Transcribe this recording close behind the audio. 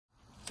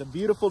It's a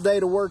beautiful day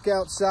to work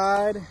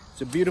outside.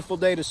 It's a beautiful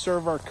day to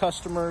serve our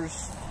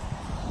customers.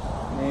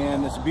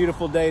 And it's a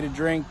beautiful day to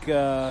drink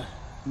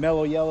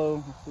Mellow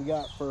Yellow. We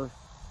got for,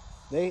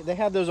 they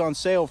had those on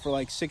sale for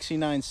like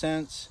 69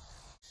 cents.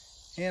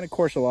 And of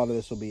course, a lot of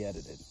this will be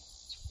edited.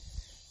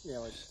 Yeah,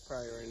 like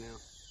probably right now.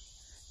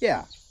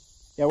 Yeah.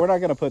 Yeah, we're not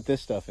going to put this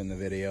stuff in the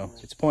video.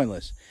 It's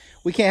pointless.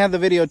 We can't have the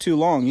video too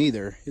long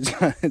either.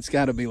 It's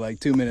got to be like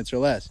 2 minutes or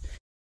less.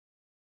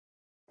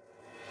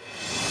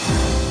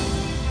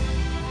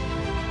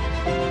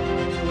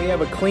 We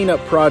have a cleanup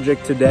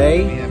project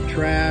today. We have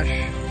trash.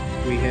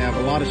 We have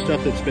a lot of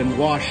stuff that's been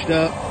washed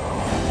up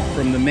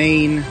from the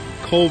main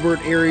culvert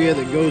area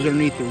that goes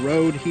underneath the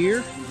road here.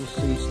 You just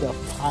see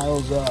stuff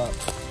piles up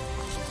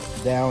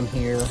down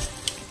here,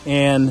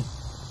 and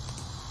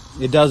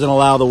it doesn't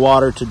allow the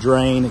water to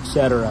drain,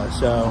 etc.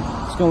 So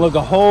it's going to look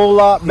a whole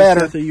lot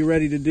better. Are you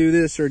ready to do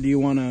this, or do you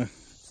want to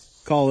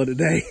call it a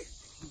day?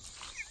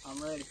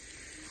 I'm ready.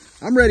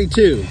 I'm ready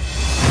too.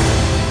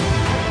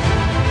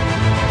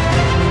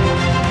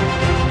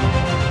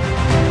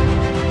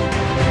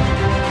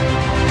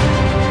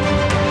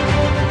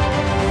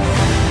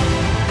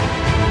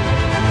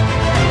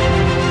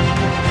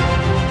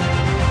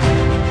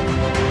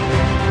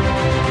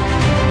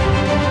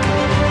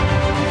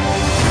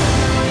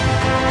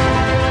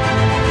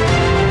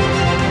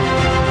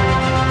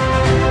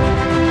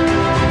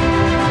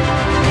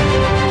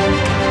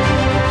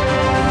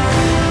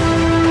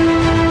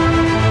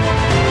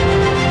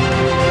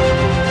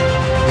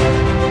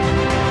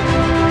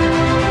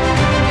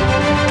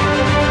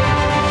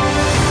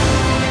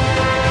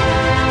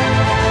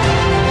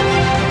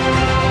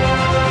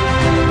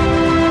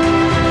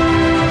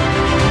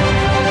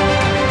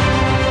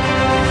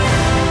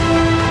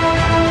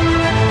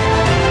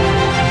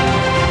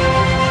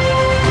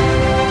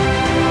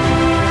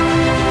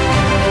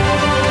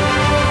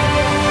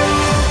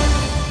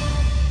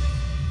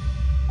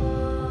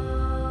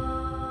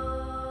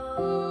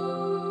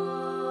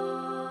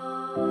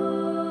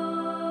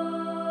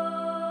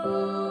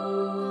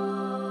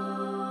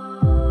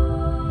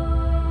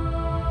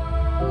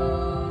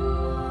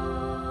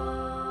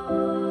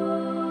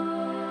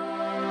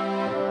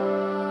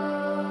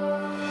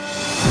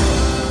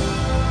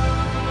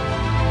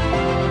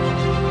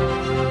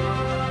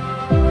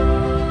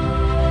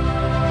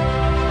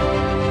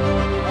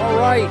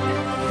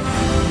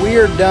 We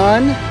are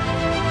done.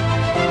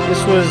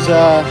 This was,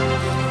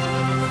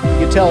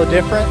 you can tell a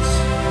difference.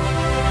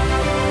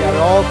 Got it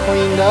all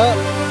cleaned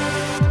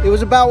up. It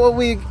was about what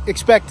we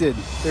expected.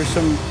 There's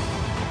some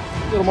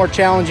little more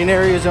challenging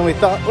areas than we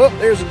thought. Oh,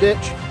 there's a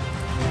ditch.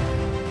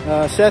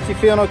 Seth, you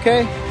feeling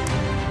okay?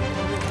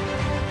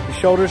 Your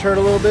shoulders hurt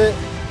a little bit?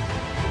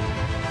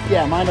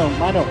 Yeah, mine don't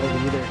hurt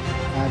either.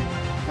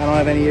 I don't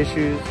have any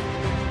issues.